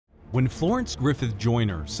When Florence Griffith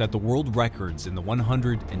Joyner set the world records in the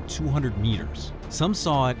 100 and 200 meters, some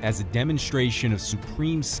saw it as a demonstration of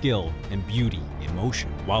supreme skill and beauty in motion,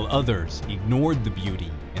 while others ignored the beauty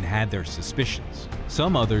and had their suspicions.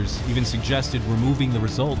 Some others even suggested removing the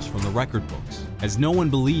results from the record books, as no one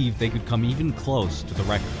believed they could come even close to the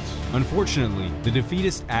records. Unfortunately, the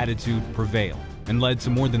defeatist attitude prevailed and led to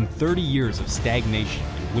more than 30 years of stagnation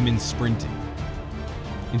in women's sprinting.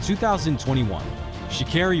 In 2021,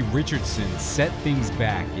 Sha'Carri Richardson set things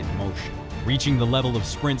back in motion, reaching the level of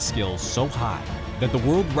sprint skills so high that the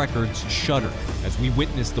world records shuddered as we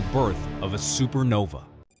witnessed the birth of a supernova.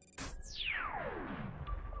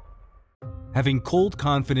 Having cold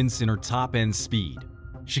confidence in her top-end speed,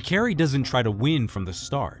 Sha'Carri doesn't try to win from the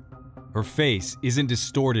start. Her face isn't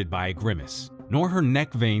distorted by a grimace, nor her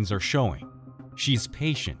neck veins are showing. She is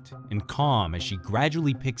patient and calm as she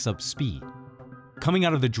gradually picks up speed. Coming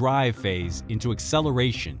out of the drive phase into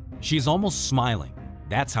acceleration, she is almost smiling.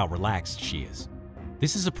 That's how relaxed she is.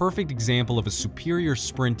 This is a perfect example of a superior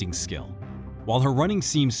sprinting skill. While her running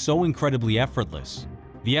seems so incredibly effortless,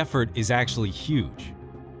 the effort is actually huge.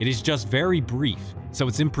 It is just very brief, so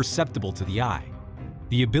it's imperceptible to the eye.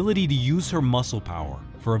 The ability to use her muscle power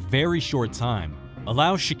for a very short time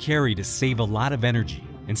allows Sha'Carri to save a lot of energy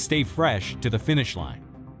and stay fresh to the finish line.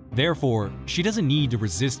 Therefore, she doesn't need to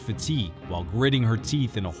resist fatigue while gritting her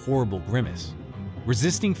teeth in a horrible grimace.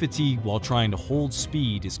 Resisting fatigue while trying to hold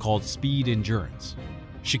speed is called speed endurance.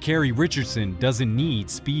 Sha'Carri Richardson doesn't need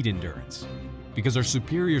speed endurance because her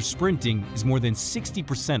superior sprinting is more than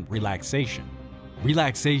 60% relaxation.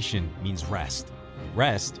 Relaxation means rest.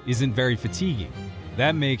 Rest isn't very fatiguing.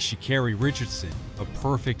 That makes Sha'Carri Richardson a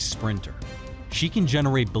perfect sprinter. She can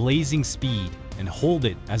generate blazing speed and hold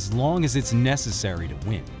it as long as it's necessary to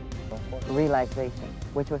win. Relaxation,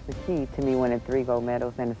 which was the key to me winning 3 gold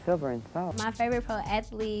medals and a silver in salt. My favorite pro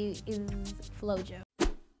athlete is Flojo.